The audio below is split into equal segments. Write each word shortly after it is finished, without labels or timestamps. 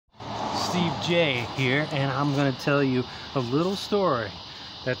Steve J here, and I'm gonna tell you a little story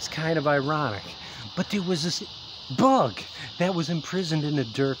that's kind of ironic. But there was this bug that was imprisoned in the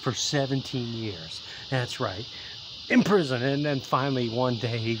dirt for 17 years. That's right, in prison. And then finally one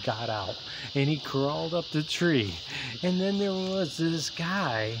day he got out and he crawled up the tree. And then there was this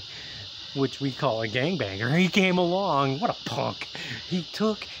guy, which we call a gangbanger. He came along. What a punk. He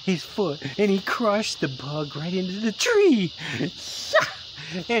took his foot and he crushed the bug right into the tree.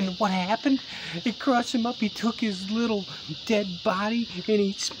 And what happened? It crushed him up. He took his little dead body and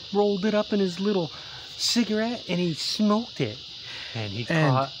he rolled it up in his little cigarette and he smoked it. And he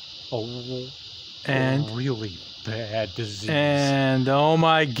caught a really bad disease. And oh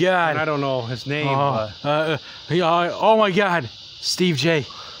my God. And I don't know his name. Oh my God. Steve J.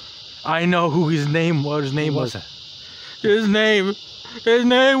 I know who his name was. His name was. His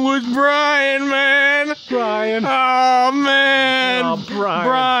name was Brian, man. Brian. Oh man. Oh,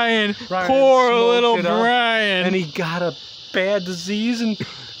 Brian. Poor little Brian. And he got a bad disease, and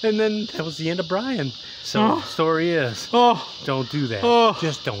then that was the end of Brian. So the story is, don't do that.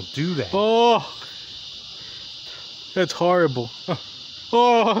 Just don't do that. That's horrible.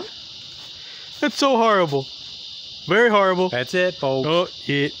 That's so horrible. Very horrible. That's it, folks.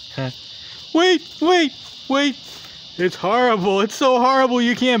 Wait. It's horrible. It's so horrible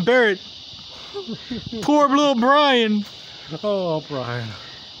you can't bear it. Poor little Brian. Oh, Brian.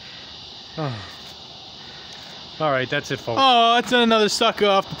 Oh. All right, that's it, folks. Oh, that's another sucker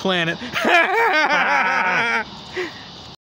off the planet.